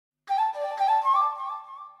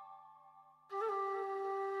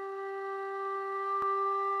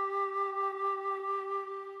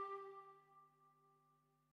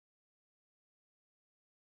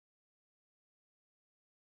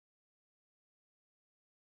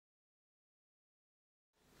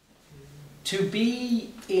To be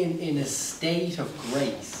in a state of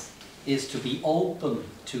grace is to be open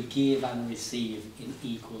to give and receive in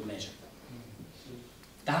equal measure.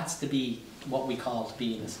 That's to be what we call to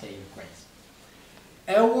be in a state of grace.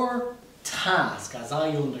 Our task, as I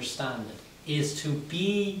understand it, is to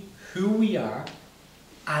be who we are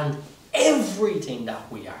and everything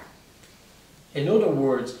that we are. In other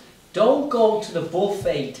words, don't go to the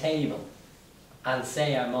buffet table and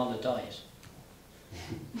say I'm on a diet.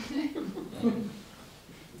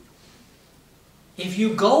 If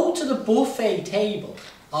you go to the buffet table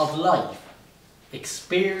of life,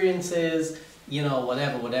 experiences, you know,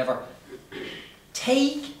 whatever,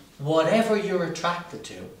 take whatever you're attracted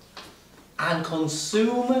to and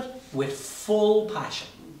consume it with full passion.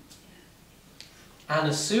 And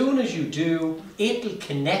as soon as you do, it'll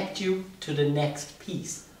connect you to the next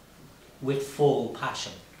piece with full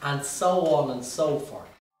passion, and so on and so forth.